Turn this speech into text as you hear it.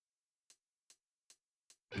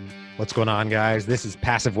What's going on, guys? This is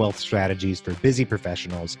Passive Wealth Strategies for Busy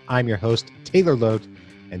Professionals. I'm your host, Taylor Lote,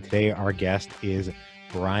 and today our guest is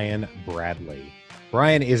Brian Bradley.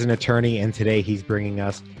 Brian is an attorney, and today he's bringing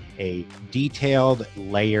us a detailed,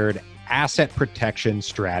 layered asset protection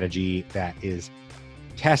strategy that is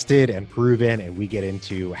tested and proven, and we get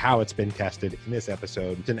into how it's been tested in this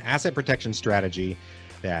episode. It's an asset protection strategy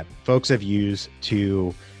that folks have used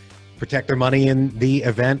to protect their money in the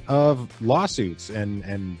event of lawsuits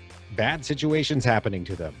and bad situations happening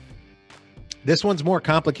to them. This one's more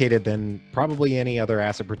complicated than probably any other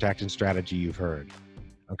asset protection strategy you've heard.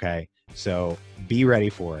 Okay, so be ready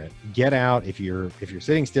for it. Get out, if you're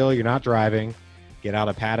sitting still, you're not driving, get out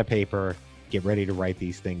a pad of paper, get ready to write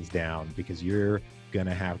these things down, because you're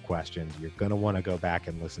gonna have questions. You're gonna want to go back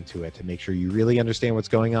and listen to it to make sure you really understand what's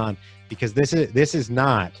going on, because this is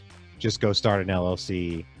not just go start an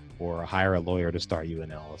LLC or hire a lawyer to start you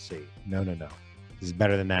an LLC. No. This is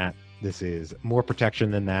better than that. This is more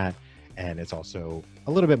protection than that. And it's also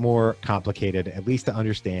a little bit more complicated, at least to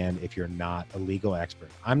understand if you're not a legal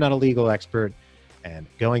expert. I'm not a legal expert, and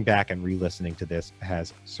going back and re-listening to this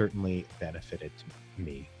has certainly benefited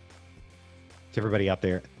me. To everybody out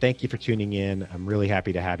there, thank you for tuning in. I'm really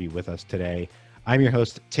happy to have you with us today. I'm your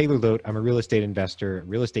host, Taylor Lote. I'm a real estate investor,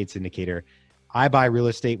 real estate syndicator. I buy real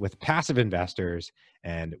estate with passive investors,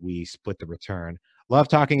 and we split the return. Love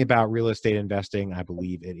talking about real estate investing. I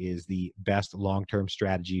believe it is the best long-term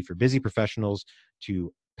strategy for busy professionals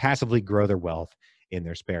to passively grow their wealth in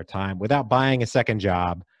their spare time without buying a second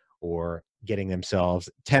job or getting themselves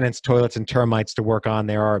tenants, toilets, and termites to work on.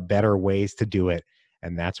 There are better ways to do it,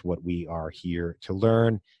 and that's what we are here to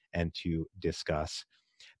learn and to discuss.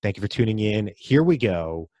 Thank you for tuning in. Here we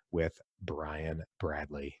go with Brian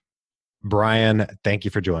Bradley. Brian, thank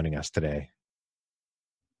you for joining us today.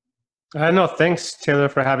 No, thanks, Taylor,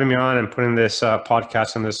 for having me on and putting this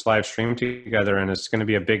podcast and this live stream together. And it's going to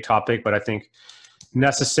be a big topic, but I think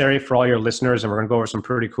necessary for all your listeners. And we're going to go over some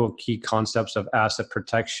pretty cool key concepts of asset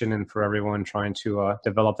protection, and for everyone trying to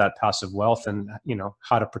develop that passive wealth and,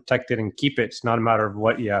 how to protect it and keep it. It's not a matter of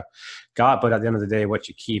what you got, but at the end of the day, what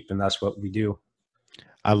you keep. And that's what we do.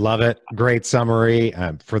 I love it. Great summary.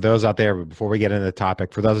 For those out there, before we get into the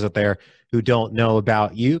topic, for those out there who don't know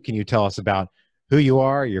about you, can you tell us about who you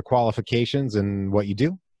are, your qualifications, and what you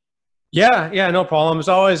do? Yeah, no problem. It's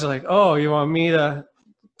always like, oh, you want me to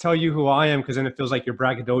tell you who I am, because then it feels like you're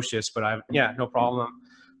braggadocious, but no problem.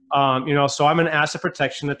 So I'm an asset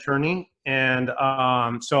protection attorney, and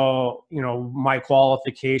my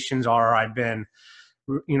qualifications are I've been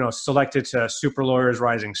selected to Super Lawyers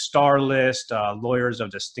Rising Star list, Lawyers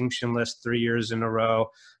of Distinction list 3 years in a row,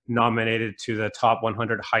 nominated to the top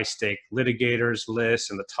 100 high stake litigators list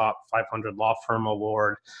and the top 500 law firm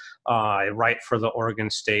award. I write for the Oregon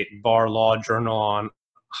State Bar Law Journal on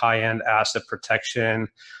high-end asset protection.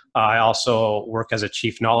 I also work as a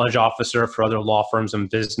chief knowledge officer for other law firms and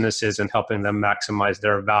businesses and helping them maximize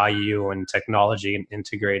their value and technology and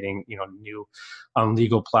integrating, new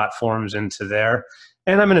legal platforms into there.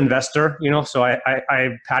 And I'm an investor, so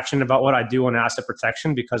I'm passionate about what I do in asset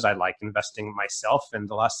protection because I like investing myself. And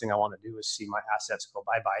the last thing I want to do is see my assets go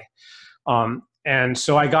bye-bye. And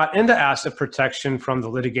so I got into asset protection from the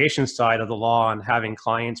litigation side of the law and having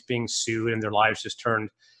clients being sued and their lives just turned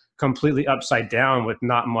completely upside down with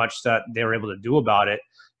not much that they were able to do about it.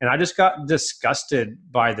 And I just got disgusted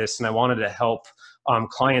by this, and I wanted to help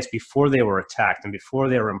clients before they were attacked and before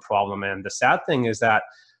they were in problem. And the sad thing is that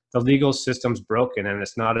the legal system's broken, and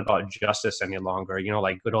it's not about justice any longer.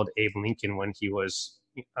 Like good old Abe Lincoln when he was,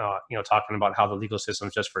 talking about how the legal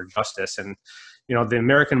system's just for justice. And, the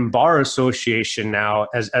American Bar Association now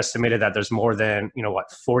has estimated that there's more than,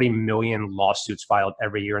 40 million lawsuits filed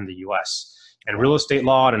every year in the U.S. And real estate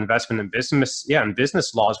law and investment and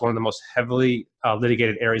business law is one of the most heavily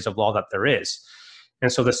litigated areas of law that there is.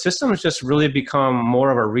 And so the system has just really become more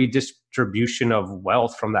of a redistribution of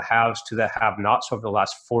wealth from the haves to the have-nots over the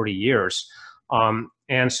last 40 years.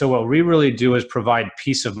 And so what we really do is provide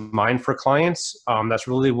peace of mind for clients. That's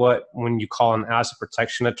really what, when you call an asset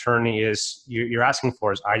protection attorney, is you're asking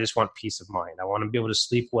for is, I just want peace of mind. I want to be able to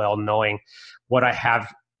sleep well knowing what I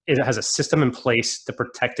have. It has a system in place to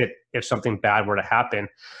protect it if something bad were to happen.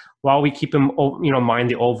 While we keep in mind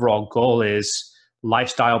the overall goal is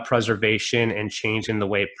lifestyle preservation and change in the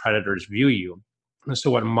way predators view you.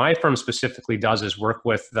 So what my firm specifically does is work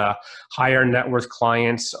with the higher net worth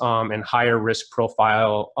clients and higher risk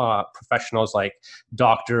profile professionals like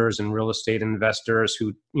doctors and real estate investors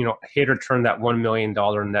who, hit or turn that $1 million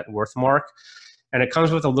net worth mark. And it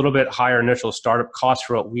comes with a little bit higher initial startup cost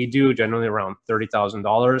for what we do, generally around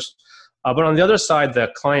 $30,000. But on the other side, the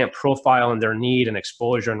client profile and their need and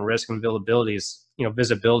exposure and risk and availability is,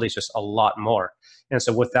 visibility is just a lot more. And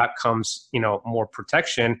so with that comes, more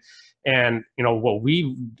protection. And,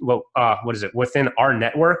 what is it? Within our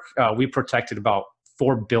network, we protected about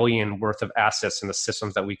 4 billion worth of assets in the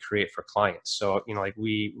systems that we create for clients. So,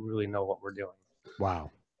 we really know what we're doing.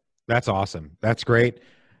 Wow. That's awesome. That's great.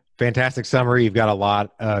 Fantastic summary. You've got a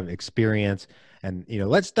lot of experience, and,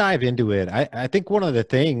 let's dive into it. I think one of the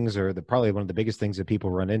things, or probably one of the biggest things that people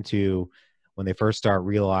run into when they first start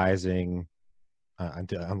realizing,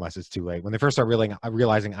 unless it's too late, when they first start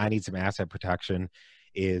realizing I need some asset protection,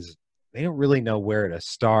 is they don't really know where to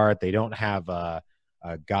start. They don't have a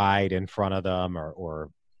guide in front of them or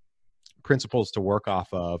principles to work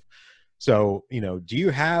off of. So, do you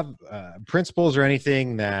have principles or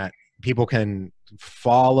anything that people can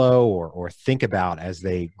follow or think about as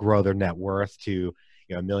they grow their net worth to,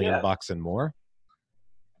 $1 million bucks and more?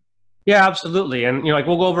 Yeah, absolutely. And, we'll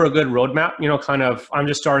go over a good roadmap, I'm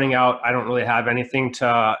just starting out. I don't really have anything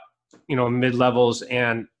to, mid-levels,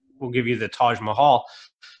 and we'll give you the Taj Mahal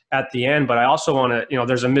at the end. But I also want to,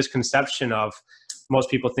 there's a misconception of most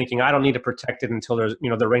people thinking I don't need to protect it until there's,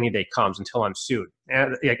 the rainy day comes, until I'm sued.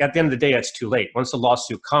 And at the end of the day, it's too late. Once the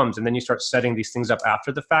lawsuit comes and then you start setting these things up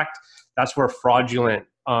after the fact, that's where fraudulent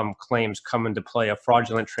claims come into play, of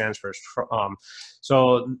fraudulent transfers.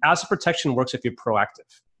 So asset protection works if you're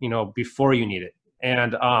proactive, before you need it.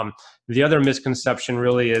 And the other misconception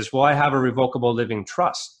really is, well, I have a revocable living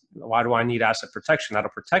trust. Why do I need asset protection? That'll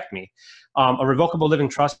protect me. A revocable living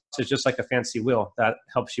trust is just like a fancy will that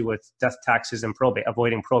helps you with death, taxes, and probate,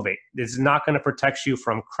 avoiding probate. It's not going to protect you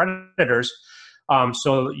from creditors.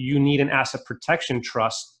 So you need an asset protection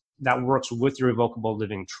trust that works with your revocable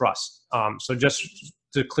living trust. So just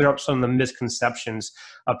to clear up some of the misconceptions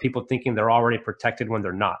of people thinking they're already protected when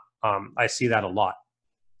they're not. I see that a lot.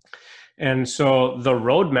 And so the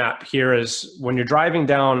roadmap here is, when you're driving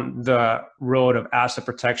down the road of asset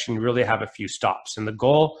protection, you really have a few stops. And the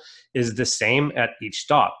goal is the same at each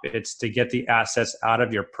stop. It's to get the assets out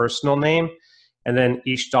of your personal name. And then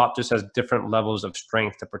each stop just has different levels of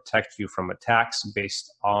strength to protect you from attacks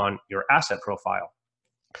based on your asset profile.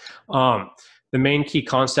 The main key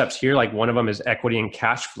concepts here, like one of them is equity and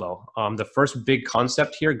cash flow. The first big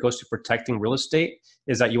concept here goes to protecting real estate,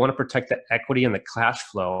 is that you want to protect the equity and the cash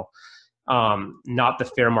flow, not the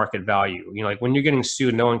fair market value. Like when you're getting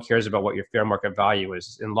sued, no one cares about what your fair market value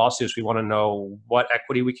is. In lawsuits, we want to know what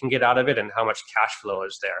equity we can get out of it and how much cash flow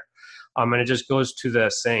is there. And it just goes to the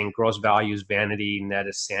saying, gross value is vanity, net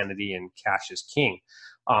is sanity, and cash is king.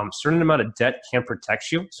 Certain amount of debt can protect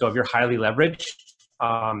you. So if you're highly leveraged,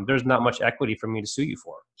 there's not much equity for me to sue you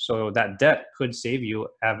for. So that debt could save you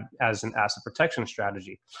as an asset protection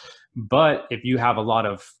strategy. But if you have a lot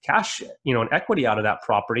of cash, and equity out of that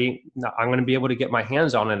property, I'm going to be able to get my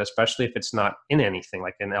hands on it, especially if it's not in anything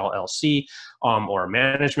like an LLC, or a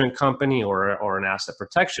management company, or an asset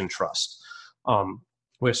protection trust,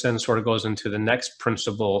 which then sort of goes into the next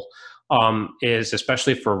principle, is,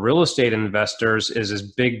 especially for real estate investors, is this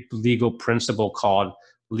big legal principle called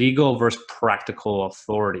legal versus practical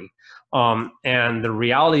authority. And the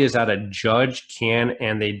reality is that a judge can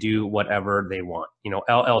and they do whatever they want.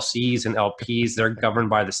 LLCs and LPs, they're governed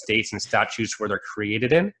by the states and statutes where they're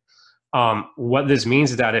created in. What this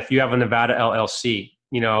means is that if you have a Nevada LLC,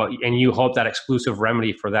 and you hope that exclusive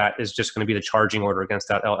remedy for that is just going to be the charging order against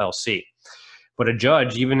that LLC. But a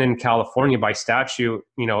judge, even in California by statute,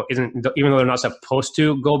 even though they're not supposed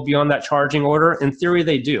to go beyond that charging order, in theory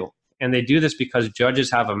they do. And they do this because judges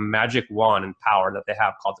have a magic wand and power that they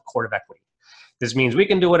have called the court of equity. This means we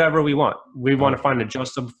can do whatever we want. We want to find a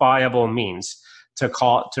justifiable means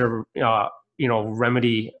to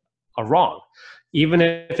remedy a wrong, even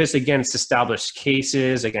if it's against established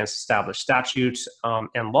cases, against established statutes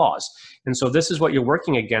and laws. And so this is what you're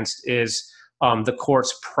working against, is the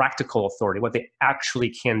court's practical authority, what they actually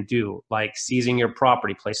can do, like seizing your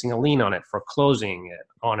property, placing a lien on it, foreclosing it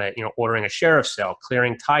on it, ordering a sheriff's sale,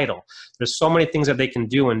 clearing title. There's so many things that they can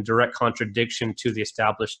do in direct contradiction to the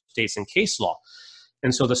established states and case law.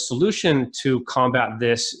 And so the solution to combat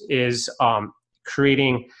this is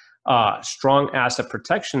creating a strong asset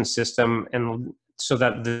protection system, and so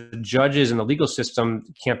that the judges and the legal system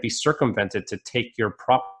can't be circumvented to take your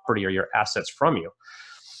property or your assets from you.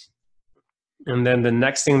 And then the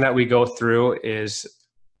next thing that we go through is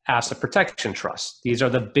asset protection trust. These are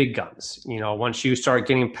the big guns. Once you start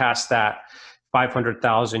getting past that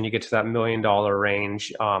 500,000, you get to that $1 million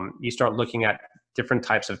range. You start looking at different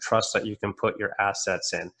types of trusts that you can put your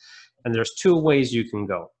assets in. And there's two ways you can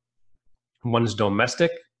go. One is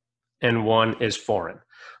domestic and one is foreign.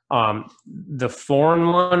 The foreign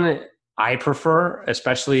one, I prefer,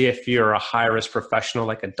 especially if you're a high risk professional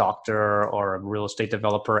like a doctor or a real estate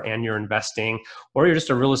developer and you're investing, or you're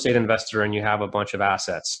just a real estate investor and you have a bunch of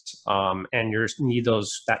assets and you need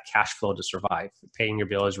that cash flow to survive, paying your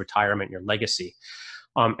bills, retirement, your legacy.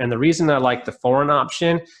 And the reason I like the foreign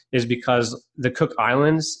option is because the Cook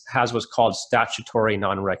Islands has what's called statutory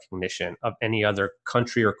non-recognition of any other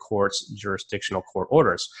country or court's jurisdictional court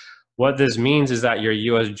orders. What this means is that your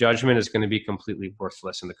U.S. judgment is going to be completely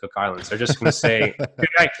worthless in the Cook Islands. They're just going to say,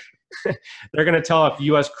 they're going to tell a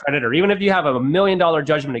U.S. creditor, even if you have a $1 million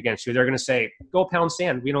judgment against you, they're going to say, go pound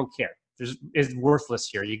sand. We don't care. It's worthless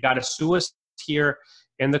here. You got to sue us here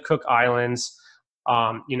in the Cook Islands.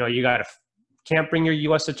 You got to can't bring your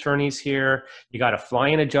U.S. attorneys here. You got to fly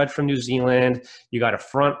in a judge from New Zealand. You got to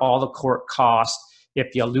front all the court costs.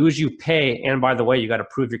 If you lose, you pay. And by the way, you got to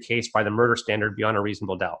prove your case by the murder standard beyond a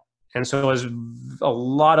reasonable doubt. And so there's a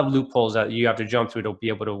lot of loopholes that you have to jump through to be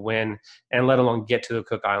able to win, and let alone get to the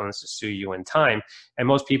Cook Islands to sue you in time. And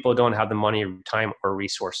most people don't have the money, time, or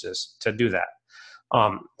resources to do that.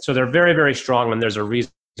 So they're very, very strong, and there's a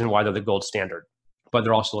reason why they're the gold standard, but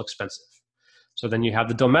they're also expensive. So then you have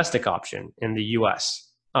the domestic option in the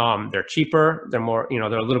U.S. They're cheaper. They're more, they're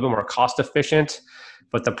a little bit more cost efficient.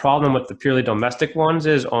 But the problem with the purely domestic ones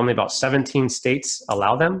is only about 17 states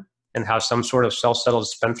allow them and have some sort of self-settled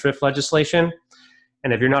spendthrift legislation.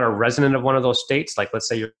 And if you're not a resident of one of those states, like let's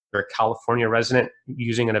say you're a California resident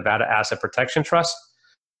using a Nevada asset protection trust,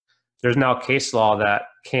 there's now case law that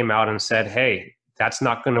came out and said, hey, that's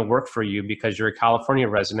not going to work for you because you're a California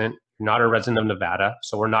resident, you're not a resident of Nevada,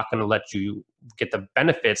 so we're not going to let you get the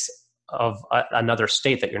benefits of another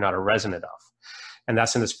state that you're not a resident of. And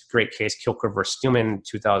that's in this great case, Kilker versus Steelman in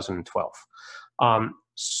 2012.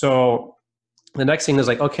 So the next thing is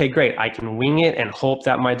like, okay, great. I can wing it and hope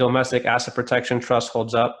that my domestic asset protection trust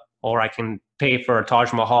holds up, or I can pay for a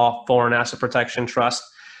Taj Mahal foreign asset protection trust.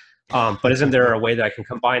 But isn't there a way that I can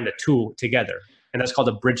combine the two together? And that's called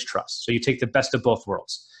a bridge trust. So you take the best of both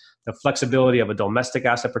worlds, the flexibility of a domestic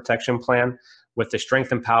asset protection plan with the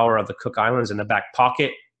strength and power of the Cook Islands in the back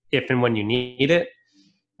pocket, if and when you need it.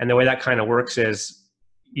 And the way that kind of works is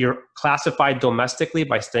you're classified domestically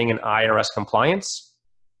by staying in IRS compliance.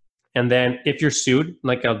 And then if you're sued,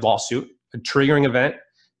 like a lawsuit, a triggering event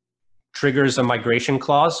triggers a migration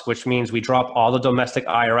clause, which means we drop all the domestic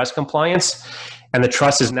IRS compliance, and the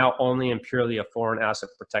trust is now only and purely a foreign asset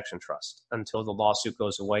protection trust until the lawsuit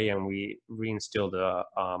goes away and we reinstill the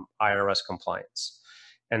IRS compliance.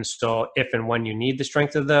 And so if and when you need the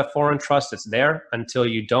strength of the foreign trust, it's there. Until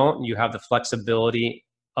you don't, you have the flexibility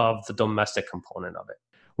of the domestic component of it.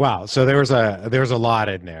 Wow. So there was a lot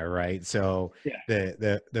in there, right? So yeah.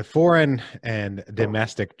 the foreign and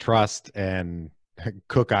domestic trust and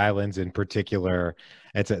Cook Islands in particular,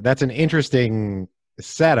 that's an interesting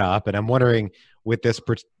setup. And I'm wondering, with this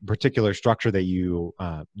particular structure that you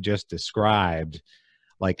just described,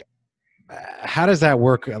 like, how does that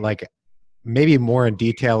work? Like, maybe more in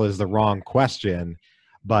detail is the wrong question,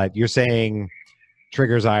 but you're saying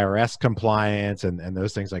triggers IRS compliance and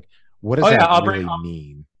those things. Like, what does that really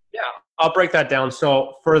mean? Yeah, I'll break that down.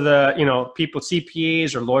 So for the, people,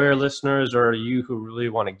 CPAs or lawyer listeners, or you who really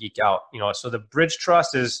want to geek out, so the bridge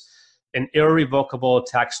trust is an irrevocable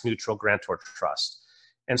tax neutral grantor trust.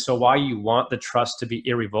 And so why you want the trust to be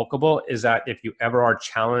irrevocable is that if you ever are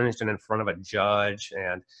challenged and in front of a judge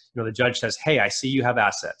and, the judge says, hey, I see you have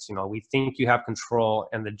assets, we think you have control,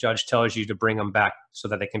 and the judge tells you to bring them back so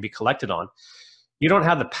that they can be collected on, you don't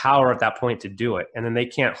have the power at that point to do it. And then they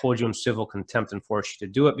can't hold you in civil contempt and force you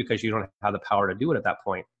to do it because you don't have the power to do it at that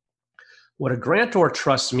point. What a grantor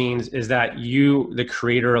trust means is that you, the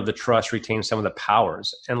creator of the trust, retain some of the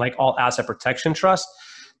powers. And like all asset protection trusts,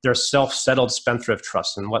 they're self-settled spendthrift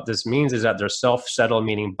trusts. And what this means is that they're self-settled,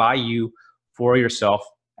 meaning by you, for yourself,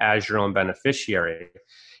 as your own beneficiary.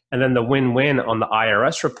 And then the win-win on the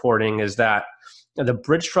IRS reporting is that the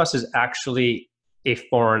bridge trust is actually a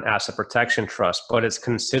foreign asset protection trust, but it's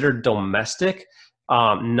considered domestic,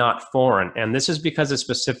 not foreign. And this is because it's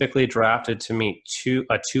specifically drafted to meet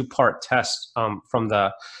a two-part test from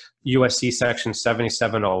the USC section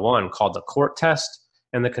 7701 called the court test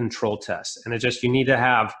and the control test. And it's just, you need to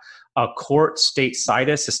have a court state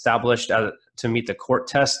situs established to meet the court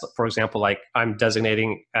test. For example, like I'm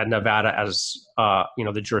designating Nevada as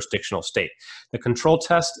the jurisdictional state. The control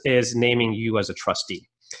test is naming you as a trustee.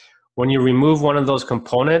 When you remove one of those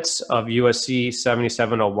components of USC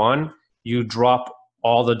 7701, you drop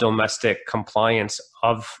all the domestic compliance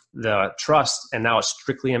of the trust, and now it's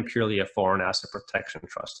strictly and purely a foreign asset protection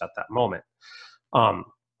trust at that moment.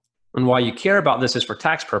 And why you care about this is for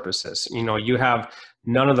tax purposes. You have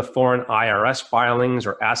none of the foreign IRS filings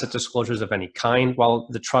or asset disclosures of any kind while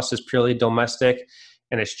the trust is purely domestic,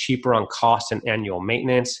 and it's cheaper on cost and annual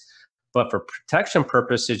maintenance. But for protection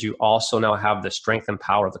purposes, you also now have the strength and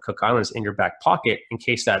power of the Cook Islands in your back pocket in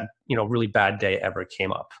case that, really bad day ever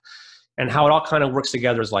came up. And how it all kind of works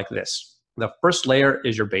together is like this. The first layer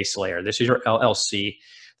is your base layer. This is your LLC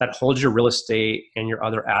that holds your real estate and your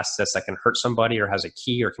other assets that can hurt somebody or has a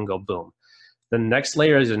key or can go boom. The next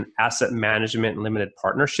layer is an asset management limited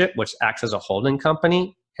partnership, which acts as a holding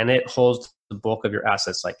company, and it holds the bulk of your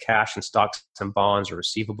assets like cash and stocks and bonds or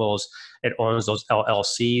receivables. It owns those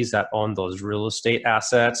LLCs that own those real estate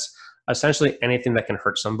assets. Essentially anything that can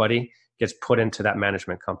hurt somebody gets put into that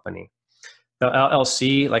management company. The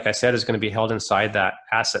LLC, like I said, is going to be held inside that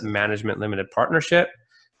asset management limited partnership.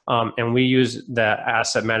 And we use the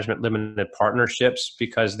asset management limited partnerships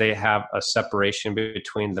because they have a separation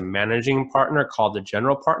between the managing partner called the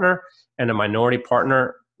general partner and a minority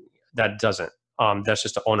partner that doesn't. That's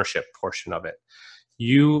just the ownership portion of it.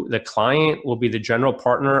 You, the client, will be the general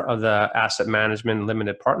partner of the asset management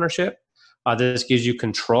limited partnership. This gives you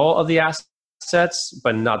control of the assets,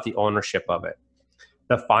 but not the ownership of it.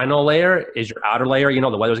 The final layer is your outer layer.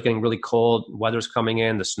 The weather's getting really cold, weather's coming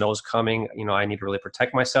in, the snow's coming, I need to really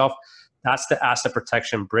protect myself. That's the asset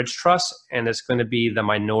protection bridge trust, and it's going to be the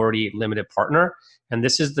minority limited partner. And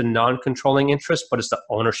this is the non-controlling interest, but it's the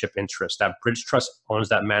ownership interest. That bridge trust owns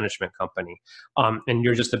that management company. And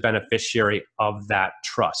you're just a beneficiary of that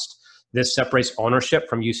trust. This separates ownership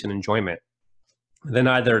from use and enjoyment. Then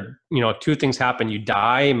either, two things happen. You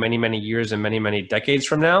die many, many years and many, many decades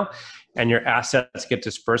from now, and your assets get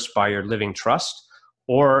dispersed by your living trust,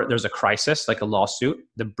 or there's a crisis like a lawsuit.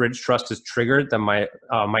 The bridge trust is triggered. The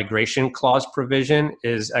migration clause provision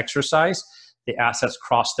is exercised. The assets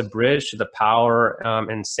cross the bridge to the power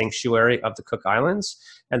and sanctuary of the Cook Islands.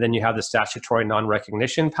 And then you have the statutory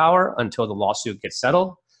non-recognition power until the lawsuit gets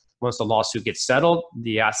settled. Once the lawsuit gets settled,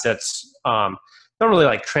 the assets don't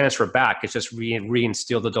really transfer back. It's just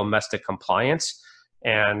reinstill the domestic compliance,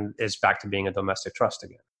 and it's back to being a domestic trust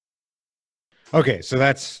again. Okay, so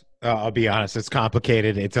that's, I'll be honest, it's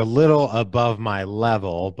complicated. It's a little above my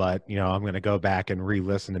level, but, I'm going to go back and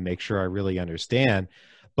re-listen to make sure I really understand.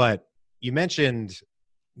 But you mentioned,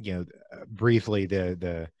 briefly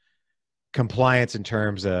the compliance in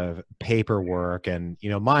terms of paperwork. And,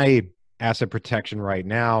 my asset protection right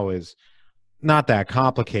now is not that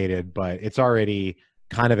complicated, but it's already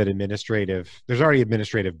kind of there's already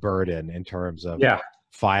administrative burden in terms of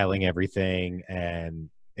filing everything, and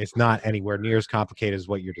it's not anywhere near as complicated as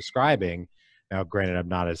what you're describing. Now, granted, I'm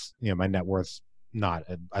not as, my net worth's not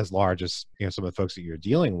as large as, some of the folks that you're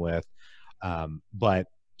dealing with. But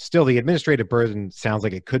still, the administrative burden sounds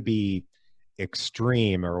like it could be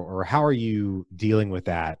extreme, or how are you dealing with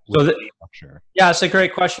that? Yeah, it's a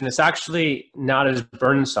great question. It's actually not as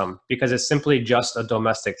burdensome because it's simply just a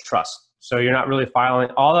domestic trust. So you're not really filing.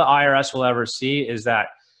 All the IRS will ever see is that.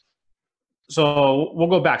 So we'll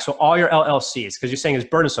go back. So all your LLCs, because you're saying it's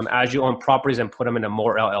burdensome as you own properties and put them into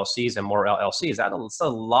more LLCs and more LLCs. That's a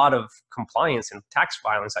lot of compliance and tax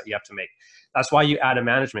filings that you have to make. That's why you add a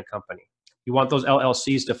management company. You want those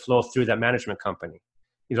LLCs to flow through that management company.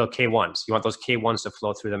 K1s. You want those K1s to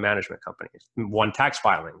flow through the management company. One tax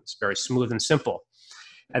filing. It's very smooth and simple.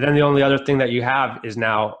 And then the only other thing that you have is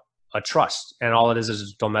now a trust, and all it is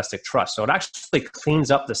a domestic trust. So it actually cleans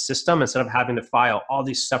up the system instead of having to file all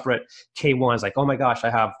these separate K1s. Like, oh my gosh, I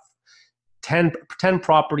have 10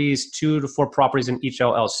 properties, 2 to 4 properties in each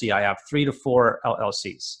LLC. I have 3 to 4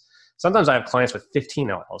 LLCs. Sometimes I have clients with 15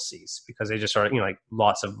 LLCs because they just are,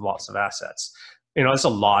 lots of assets. It's a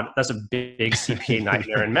lot. That's a big CPA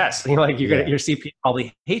nightmare and mess. Your CPA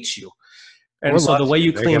probably hates you. And so the way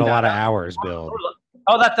you clean get a lot of hours billed.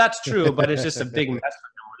 Oh, that's true, but it's just a big mess.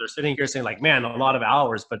 They're sitting here saying man, a lot of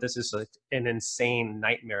hours, but this is an insane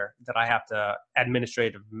nightmare that I have to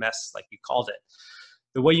administrative mess, like you called it.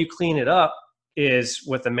 The way you clean it up is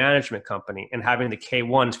with the management company and having the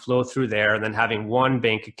K1s flow through there, and then having one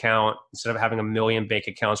bank account instead of having a million bank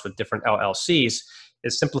accounts with different LLCs.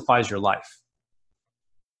 It simplifies your life.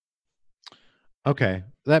 Okay,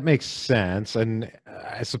 that makes sense. And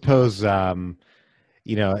I suppose, I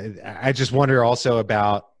just wonder also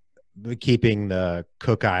about keeping the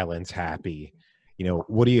Cook Islands happy.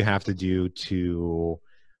 What do you have to do to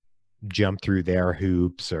jump through their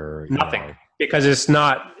hoops, or nothing? Because it's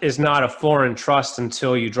not a foreign trust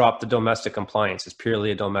until you drop the domestic compliance. It's purely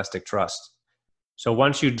a domestic trust. So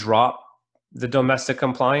once you drop the domestic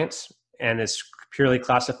compliance and it's purely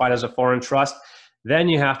classified as a foreign trust, then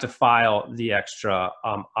you have to file the extra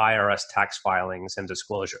IRS tax filings and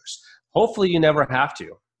disclosures. Hopefully you never have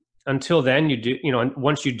to. Until then, you do, and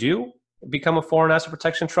once you do become a foreign asset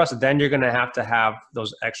protection trust, then you're going to have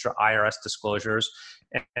those extra IRS disclosures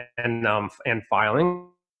and filings.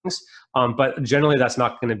 But generally, that's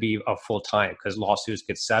not going to be a full time, because lawsuits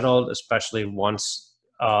get settled, especially once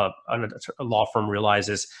a law firm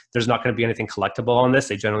realizes there's not going to be anything collectible on this.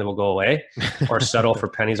 They generally will go away or settle for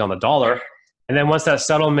pennies on the dollar. And then once that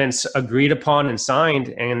settlement's agreed upon and signed,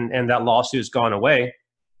 and that lawsuit's gone away,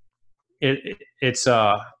 it's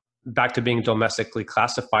back to being domestically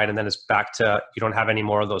classified, and then it's back to, you don't have any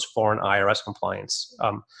more of those foreign IRS compliance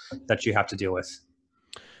that you have to deal with.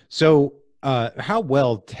 So how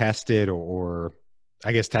well tested, or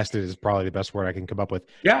I guess tested is probably the best word I can come up with.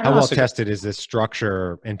 Yeah. How well tested is this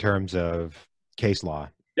structure in terms of case law?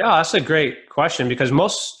 Yeah, that's a great question, because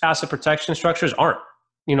most asset protection structures aren't.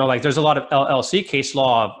 Like there's a lot of LLC case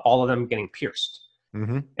law of all of them getting pierced.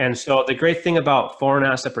 Mm-hmm. And so the great thing about foreign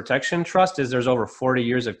asset protection trust is there's over 40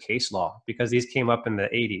 years of case law, because these came up in the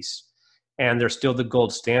 80s and they're still the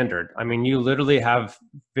gold standard. I mean, you literally have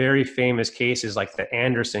very famous cases like the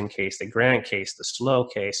Anderson case, the Grant case, the Slow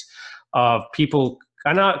case, of people.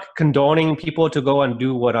 I'm not condoning people to go and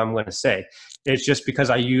do what I'm going to say. It's just because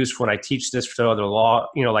I use, when I teach this for other law,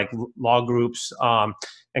 like law groups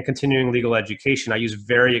and continuing legal education, I use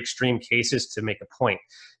very extreme cases to make a point.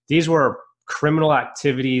 These were criminal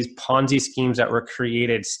activities, Ponzi schemes that were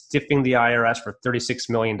created, stiffing the IRS for $36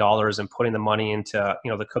 million and putting the money into,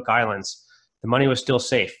 the Cook Islands. The money was still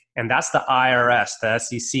safe. And that's the IRS, the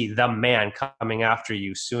SEC, the man coming after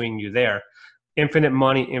you, suing you there. Infinite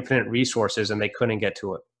money, infinite resources, and they couldn't get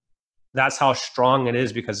to it. That's how strong it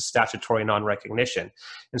is, because of statutory non-recognition.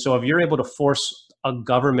 And so if you're able to force a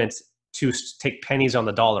government to take pennies on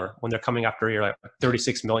the dollar when they're coming after your like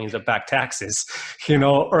 36 million of back taxes,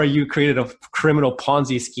 or you created a criminal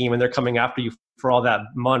Ponzi scheme and they're coming after you for all that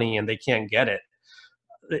money and they can't get it.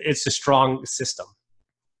 It's a strong system.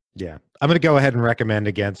 Yeah. I'm going to go ahead and recommend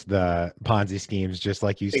against the Ponzi schemes, just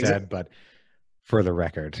like you said, but for the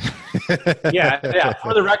record. yeah,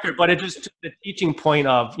 for the record, but it just the teaching point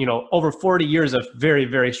of, over 40 years of very,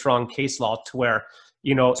 very strong case law to where,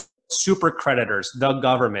 super creditors, the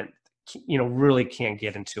government, really can't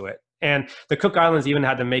get into it. And the Cook Islands even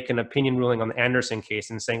had to make an opinion ruling on the Anderson case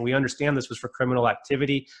and saying, we understand this was for criminal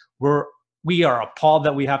activity. We are appalled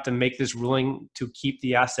that we have to make this ruling to keep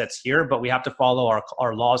the assets here, but we have to follow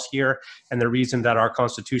our laws here. And the reason that our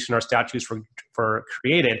Constitution, our statutes were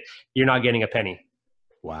created, you're not getting a penny.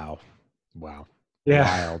 Wow. Yeah.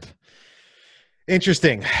 Wild.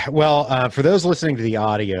 Interesting. Well, for those listening to the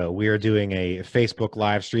audio, we are doing a Facebook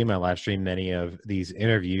live stream. I live stream many of these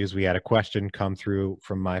interviews. We had a question come through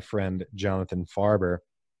from my friend Jonathan Farber.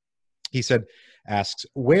 He asks,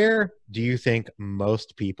 where do you think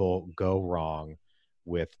most people go wrong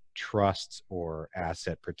with trusts or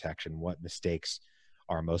asset protection? What mistakes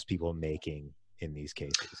are most people making in these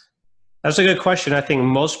cases? That's a good question. I think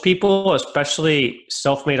most people, especially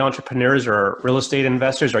self-made entrepreneurs or real estate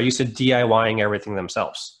investors, are used to DIYing everything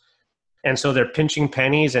themselves. And so they're pinching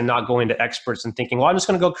pennies and not going to experts and thinking, well, I'm just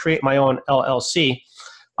going to go create my own LLC.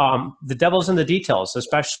 The devil's in the details,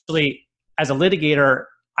 especially as a litigator.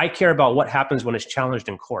 I care about what happens when it's challenged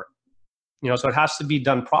in court. So it has to be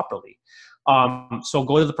done properly. So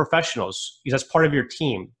go to the professionals. That's part of your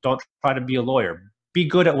team. Don't try to be a lawyer. Be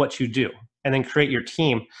good at what you do, and then create your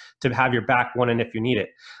team to have your back when and if you need it.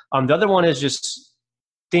 The other one is just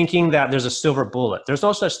thinking that there's a silver bullet. There's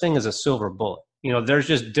no such thing as a silver bullet. There's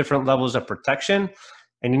just different levels of protection,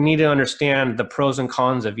 and you need to understand the pros and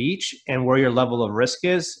cons of each and where your level of risk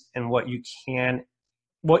is and what your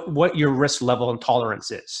risk level and tolerance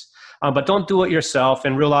is. But don't do it yourself,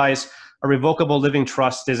 and realize a revocable living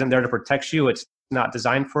trust isn't there to protect you. It's not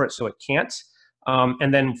designed for it, so it can't.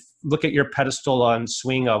 And then look at your pedestal and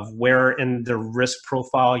swing of where in the risk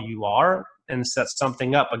profile you are and set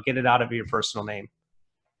something up, but get it out of your personal name.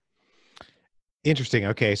 Interesting.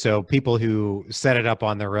 Okay. So people who set it up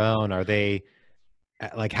on their own, are they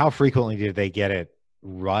like, how frequently do they get it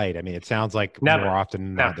right? I mean, it sounds like more often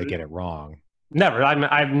than not they get it wrong. Never.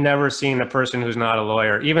 I've never seen a person who's not a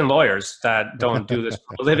lawyer, even lawyers that don't do this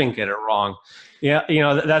for a living, get it wrong. Yeah.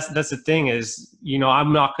 That's the thing is,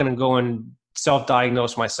 I'm not going to go and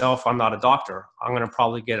self-diagnose myself. I'm not a doctor. I'm going to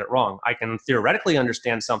probably get it wrong. I can theoretically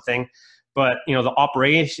understand something, but the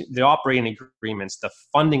operating agreements, the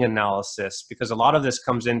funding analysis, because a lot of this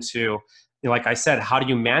comes into, like I said, how do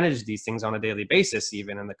you manage these things on a daily basis,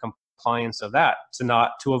 even, and the compliance of that,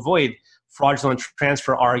 to avoid fraudulent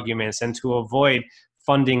transfer arguments and to avoid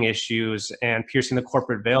funding issues and piercing the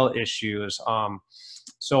corporate veil issues.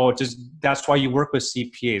 So that's why you work with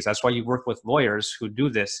CPAs. That's why you work with lawyers who do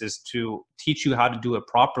this, is to teach you how to do it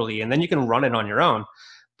properly. And then you can run it on your own.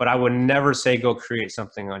 But I would never say go create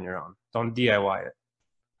something on your own. Don't DIY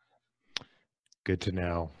it. Good to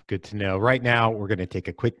know. Good to know. Right now, we're going to take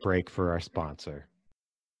a quick break for our sponsor.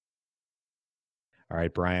 All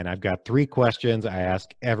right, Brian, I've got 3 questions I ask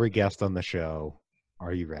every guest on the show.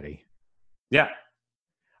 Are you ready? Yeah.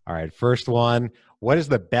 All right. First one, what is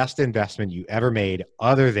the best investment you ever made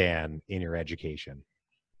other than in your education?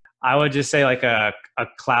 I would just say like a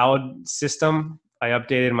cloud system. I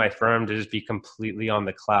updated my firm to just be completely on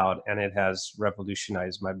the cloud, and it has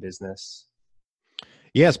revolutionized my business.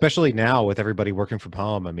 Yeah, especially now with everybody working from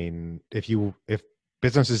home. I mean, if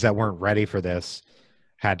businesses that weren't ready for this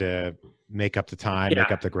had to make up the time,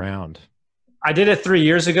 make up the ground. I did it 3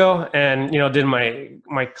 years ago, and did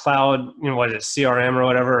my cloud, what is it, CRM or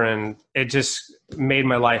whatever, and it just made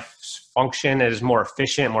my life function. It is more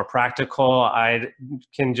efficient, more practical. I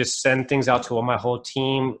can just send things out to my whole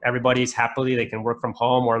team. Everybody's happily, they can work from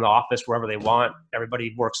home or in the office, wherever they want.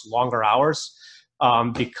 Everybody works longer hours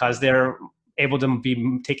because they're able to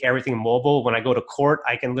take everything mobile. When I go to court,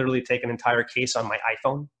 I can literally take an entire case on my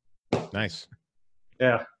iPhone. Nice.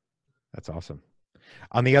 Yeah. That's awesome.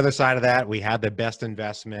 On the other side of that, we had the best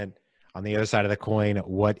investment. On the other side of the coin,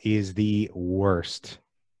 what is the worst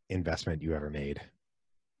investment you ever made?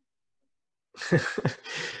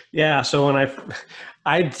 Yeah. So when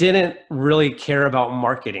I didn't really care about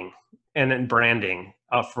marketing and branding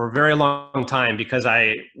for a very long time, because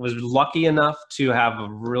I was lucky enough to have a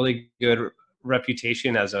really good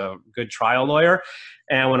reputation as a good trial lawyer.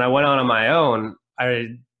 And when I went out on my own,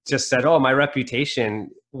 I just said, oh, my reputation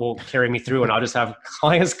will carry me through and I'll just have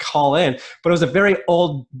clients call in. But it was a very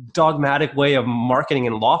old dogmatic way of marketing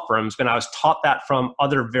in law firms. And I was taught that from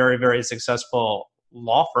other very, very successful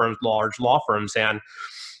law firms, large law firms. And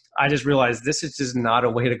I just realized this is just not a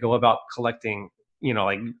way to go about collecting,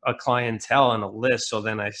 like a clientele and a list. So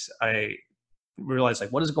then I realized,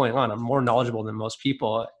 like, what is going on? I'm more knowledgeable than most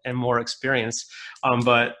people and more experienced.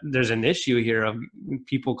 But there's an issue here of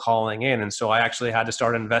people calling in. And so I actually had to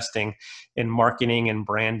start investing in marketing and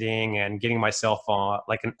branding and getting myself on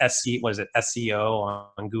like an SEO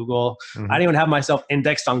on Google. Mm-hmm. I didn't even have myself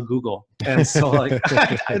indexed on Google. And so like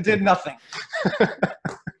I did nothing.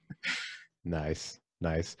 Nice.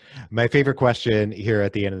 My favorite question here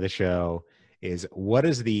at the end of the show is, what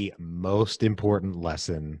is the most important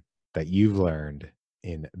lesson that you've learned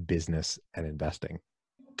in business and investing?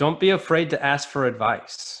 Don't be afraid to ask for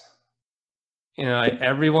advice.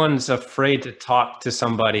 Everyone's afraid to talk to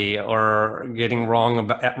somebody or getting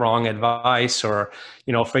wrong advice or,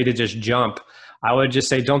 afraid to just jump. I would just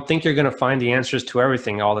say, don't think you're going to find the answers to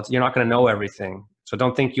everything. You're not going to know everything. So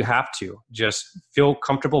don't think you have to. Just feel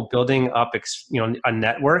comfortable building up, a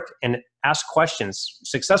network and ask questions.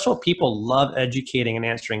 Successful people love educating and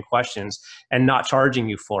answering questions and not charging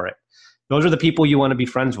you for it. Those are the people you want to be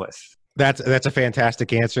friends with. That's a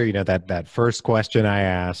fantastic answer. That first question I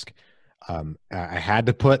ask, I had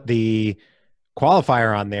to put the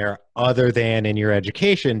qualifier on there, other than in your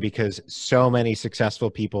education, because so many successful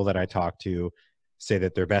people that I talk to say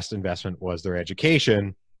that their best investment was their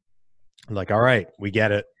education. I'm like, all right, we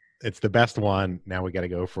get it. It's the best one. Now we got to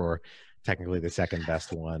go for technically the second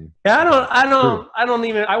best one. Yeah,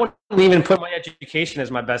 I wouldn't even put my education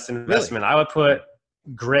as my best investment. Really? I would put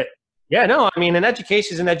grit. Yeah, no, an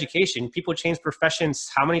education is an education. People change professions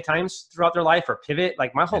how many times throughout their life or pivot?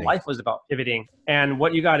 Like my whole life was about pivoting. And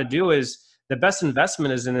what you got to do is, the best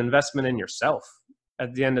investment is an investment in yourself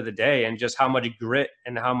at the end of the day, and just how much grit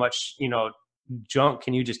and how much, junk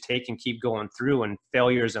can you just take and keep going through, and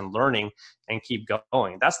failures and learning and keep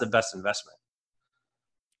going. That's the best investment.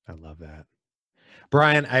 I love that.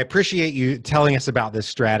 Brian, I appreciate you telling us about this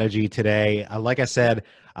strategy today. Like I said,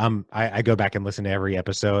 I go back and listen to every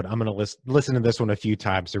episode. I'm going to listen to this one a few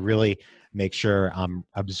times to really make sure I'm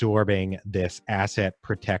absorbing this asset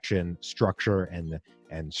protection structure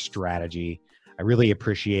and strategy. I really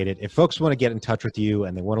appreciate it. If folks want to get in touch with you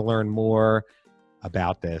and they want to learn more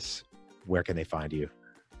about this, where can they find you?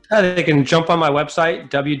 They can jump on my website,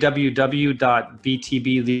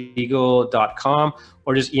 www.btblegal.com,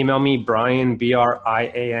 or just email me, Brian,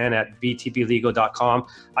 Brian, at btblegal.com.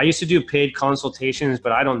 I used to do paid consultations,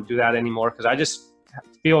 but I don't do that anymore because I just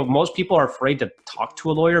feel most people are afraid to talk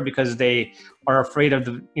to a lawyer because they are afraid of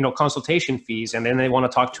the consultation fees, and then they want to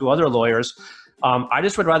talk to other lawyers. I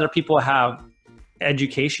just would rather people have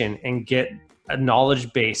education and get a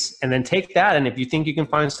knowledge base, and then take that. And if you think you can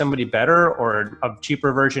find somebody better or a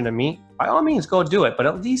cheaper version of me, by all means, go do it. But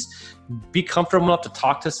at least be comfortable enough to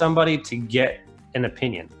talk to somebody to get an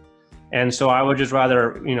opinion. And so I would just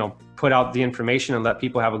rather, put out the information and let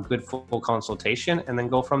people have a good full consultation and then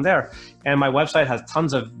go from there. And my website has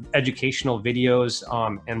tons of educational videos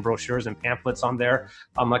and brochures and pamphlets on there.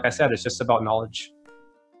 Like I said, it's just about knowledge.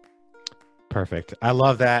 Perfect. I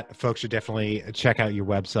love that. Folks should definitely check out your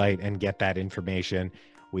website and get that information.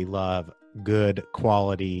 We love good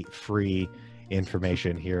quality, free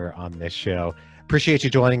information here on this show. Appreciate you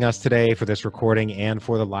joining us today for this recording and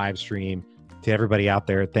for the live stream. To everybody out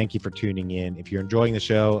there, thank you for tuning in. If you're enjoying the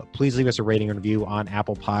show, please leave us a rating and review on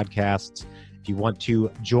Apple Podcasts. If you want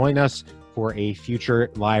to join us for a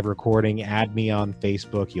future live recording, add me on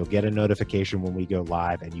Facebook. You'll get a notification when we go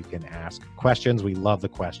live and you can ask questions. We love the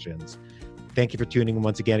questions. Thank you for tuning in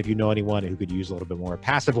once again. If you know anyone who could use a little bit more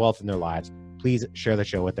passive wealth in their lives, please share the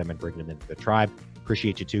show with them and bring them into the tribe.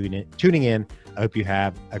 Appreciate you tuning in. I hope you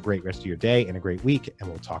have a great rest of your day and a great week, and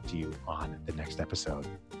we'll talk to you on the next episode.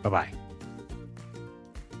 Bye-bye.